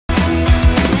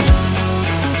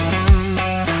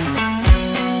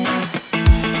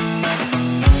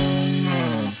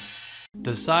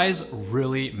Does size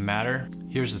really matter?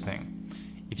 Here's the thing.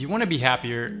 If you want to be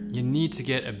happier, you need to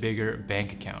get a bigger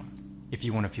bank account. If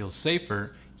you want to feel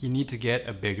safer, you need to get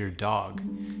a bigger dog.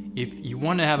 If you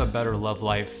want to have a better love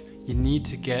life, you need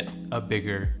to get a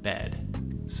bigger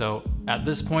bed. So at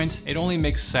this point, it only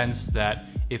makes sense that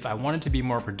if I wanted to be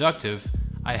more productive,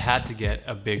 I had to get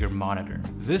a bigger monitor.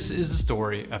 This is the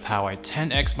story of how I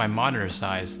 10x my monitor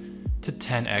size to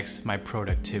 10x my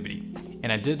productivity.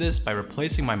 And I did this by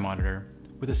replacing my monitor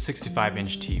with a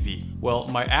 65-inch TV. Well,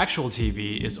 my actual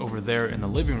TV is over there in the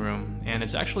living room, and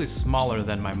it's actually smaller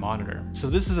than my monitor. So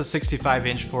this is a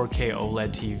 65-inch 4K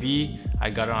OLED TV.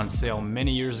 I got it on sale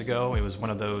many years ago. It was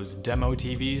one of those demo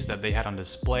TVs that they had on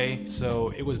display.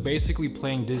 So it was basically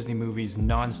playing Disney movies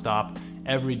nonstop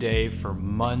every day for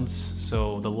months.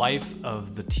 So the life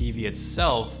of the TV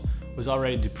itself was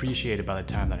already depreciated by the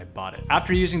time that I bought it.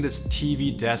 After using this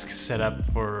TV desk setup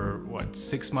for,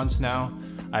 6 months now,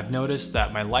 I've noticed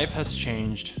that my life has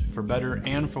changed for better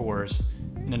and for worse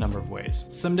in a number of ways.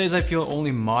 Some days I feel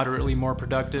only moderately more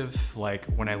productive, like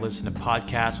when I listen to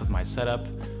podcasts with my setup,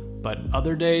 but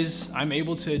other days I'm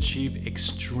able to achieve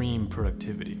extreme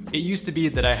productivity. It used to be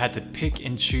that I had to pick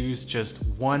and choose just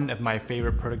one of my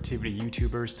favorite productivity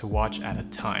YouTubers to watch at a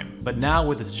time. But now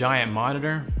with this giant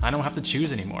monitor, I don't have to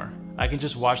choose anymore. I can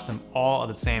just watch them all at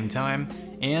the same time,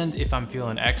 and if I'm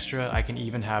feeling extra, I can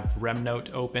even have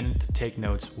RemNote open to take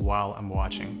notes while I'm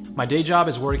watching. My day job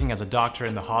is working as a doctor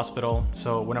in the hospital,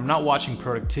 so when I'm not watching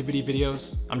productivity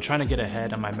videos, I'm trying to get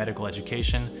ahead on my medical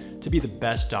education to be the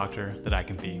best doctor that I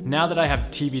can be. Now that I have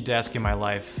TV desk in my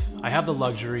life, I have the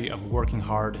luxury of working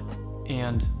hard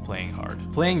and playing hard.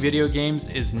 Playing video games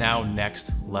is now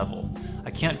next level. I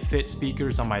can't fit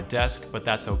speakers on my desk, but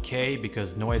that's okay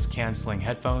because noise canceling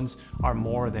headphones are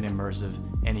more than immersive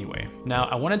anyway. Now,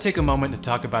 I want to take a moment to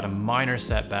talk about a minor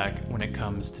setback when it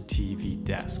comes to TV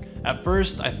desk. At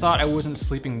first, I thought I wasn't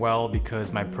sleeping well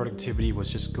because my productivity was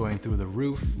just going through the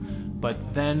roof,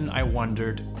 but then I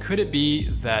wondered, could it be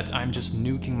that I'm just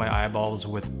nuking my eyeballs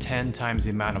with 10 times the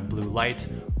amount of blue light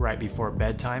right before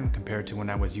bedtime compared to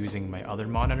when I was using my other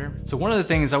monitor? So one of the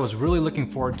things I was really looking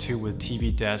forward to with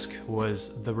TV desk was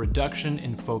the reduction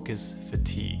in focus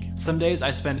fatigue. Some days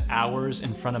I spend hours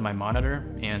in front of my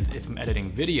monitor, and if I'm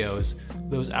editing videos,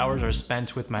 those hours are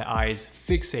spent with my eyes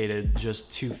fixated just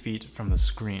 2 feet from the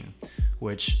screen,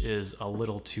 which is a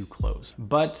little too close.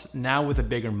 But now with a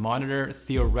bigger monitor,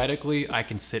 theoretically, I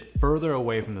can sit further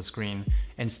away from the screen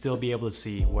and still be able to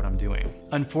see what I'm doing.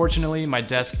 Unfortunately, my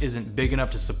desk isn't big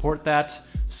enough to support that,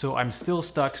 so I'm still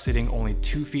stuck sitting only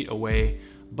 2 feet away,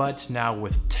 but now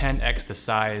with 10x the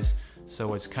size,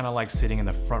 so it's kind of like sitting in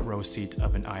the front row seat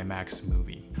of an IMAX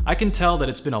movie. I can tell that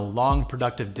it's been a long,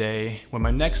 productive day when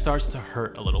my neck starts to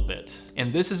hurt a little bit.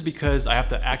 And this is because I have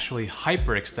to actually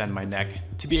hyperextend my neck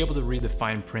to be able to read the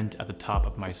fine print at the top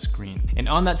of my screen. And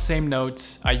on that same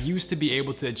note, I used to be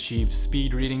able to achieve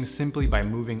speed reading simply by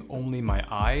moving only my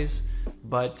eyes,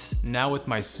 but now with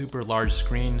my super large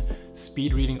screen,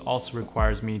 speed reading also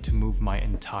requires me to move my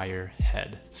entire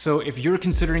head. So if you're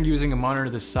considering using a monitor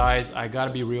this size, I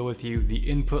gotta be real with you, the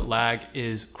input lag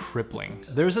is crippling.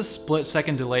 There's a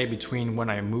split-second delay between when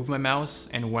I move my mouse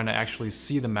and when I actually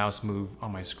see the mouse move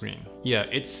on my screen. Yeah,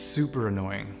 it's super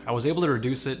annoying. I was able to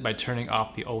reduce it by turning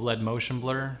off the OLED motion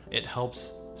blur. It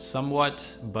helps somewhat,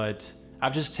 but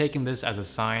I've just taken this as a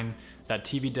sign that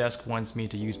TV desk wants me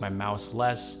to use my mouse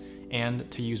less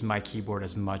and to use my keyboard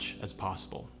as much as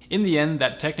possible. In the end,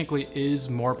 that technically is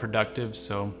more productive,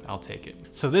 so I'll take it.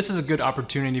 So this is a good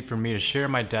opportunity for me to share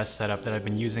my desk setup that I've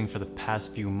been using for the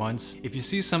past few months. If you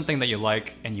see something that you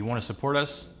like and you want to support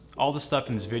us, all the stuff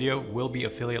in this video will be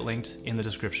affiliate linked in the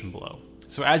description below.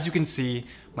 So as you can see,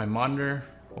 my monitor,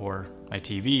 or my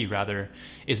TV rather,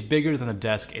 is bigger than the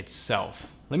desk itself.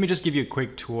 Let me just give you a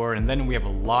quick tour, and then we have a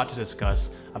lot to discuss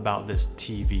about this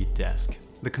TV desk.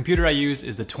 The computer I use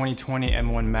is the 2020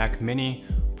 M1 Mac Mini,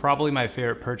 probably my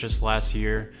favorite purchase last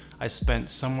year. I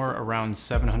spent somewhere around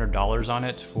 $700 on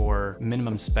it for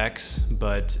minimum specs,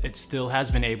 but it still has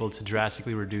been able to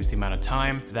drastically reduce the amount of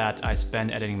time that I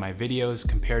spend editing my videos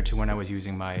compared to when I was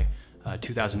using my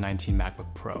 2019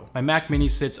 MacBook Pro. My Mac Mini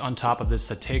sits on top of this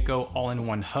Sateco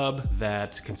all-in-one hub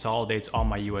that consolidates all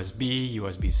my USB,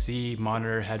 USB-C,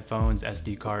 monitor, headphones,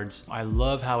 SD cards. I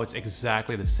love how it's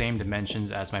exactly the same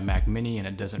dimensions as my Mac Mini and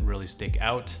it doesn't really stick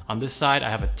out. On this side, I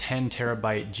have a 10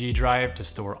 terabyte G drive to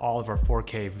store all of our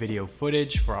 4K video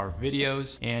footage for our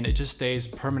videos, and it just stays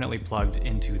permanently plugged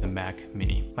into the Mac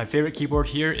Mini. My favorite keyboard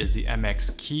here is the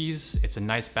MX Keys. It's a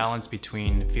nice balance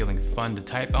between feeling fun to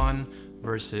type on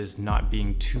versus not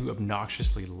being too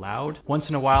obnoxiously loud. Once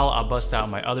in a while, I'll bust out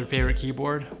my other favorite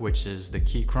keyboard, which is the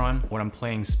Keychron, when I'm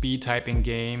playing speed typing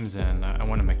games and I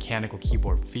want a mechanical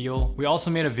keyboard feel. We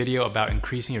also made a video about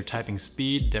increasing your typing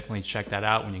speed. Definitely check that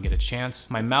out when you get a chance.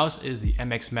 My mouse is the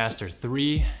MX Master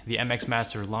 3. The MX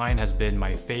Master line has been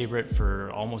my favorite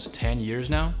for almost 10 years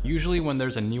now. Usually when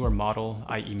there's a newer model,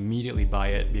 I immediately buy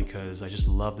it because I just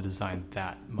love the design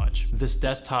that much. This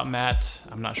desktop mat,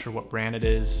 I'm not sure what brand it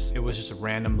is. It was just a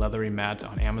random leathery mat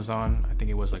on Amazon. I think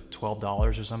it was like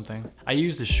 $12 or something. I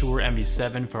use the Shure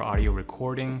MV7 for audio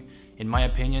recording. In my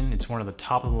opinion, it's one of the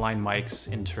top of the line mics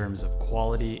in terms of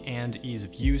quality and ease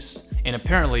of use. And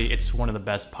apparently it's one of the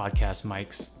best podcast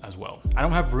mics as well. I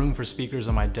don't have room for speakers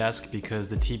on my desk because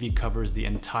the TV covers the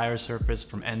entire surface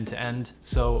from end to end.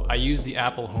 So I use the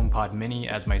Apple HomePod Mini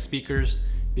as my speakers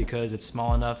because it's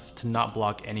small enough to not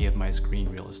block any of my screen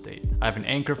real estate. I have an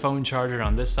Anker phone charger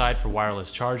on this side for wireless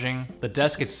charging. The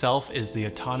desk itself is the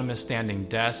autonomous standing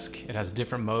desk. It has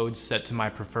different modes set to my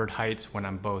preferred height when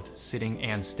I'm both sitting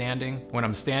and standing. When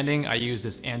I'm standing, I use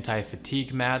this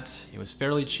anti-fatigue mat. It was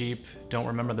fairly cheap. Don't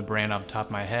remember the brand off the top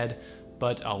of my head,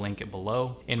 but I'll link it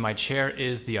below. In my chair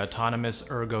is the autonomous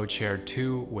ErgoChair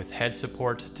 2 with head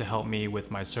support to help me with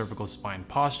my cervical spine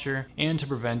posture and to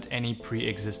prevent any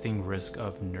pre-existing risk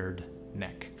of nerd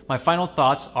neck. My final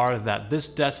thoughts are that this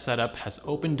desk setup has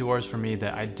opened doors for me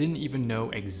that I didn't even know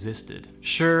existed.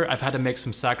 Sure, I've had to make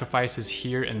some sacrifices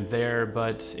here and there,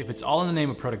 but if it's all in the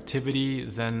name of productivity,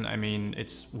 then I mean,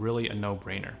 it's really a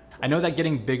no-brainer. I know that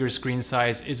getting bigger screen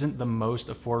size isn't the most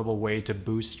affordable way to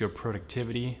boost your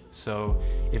productivity, so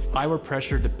if I were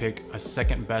pressured to pick a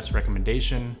second best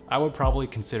recommendation, I would probably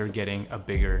consider getting a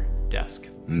bigger desk.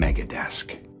 Mega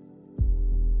desk.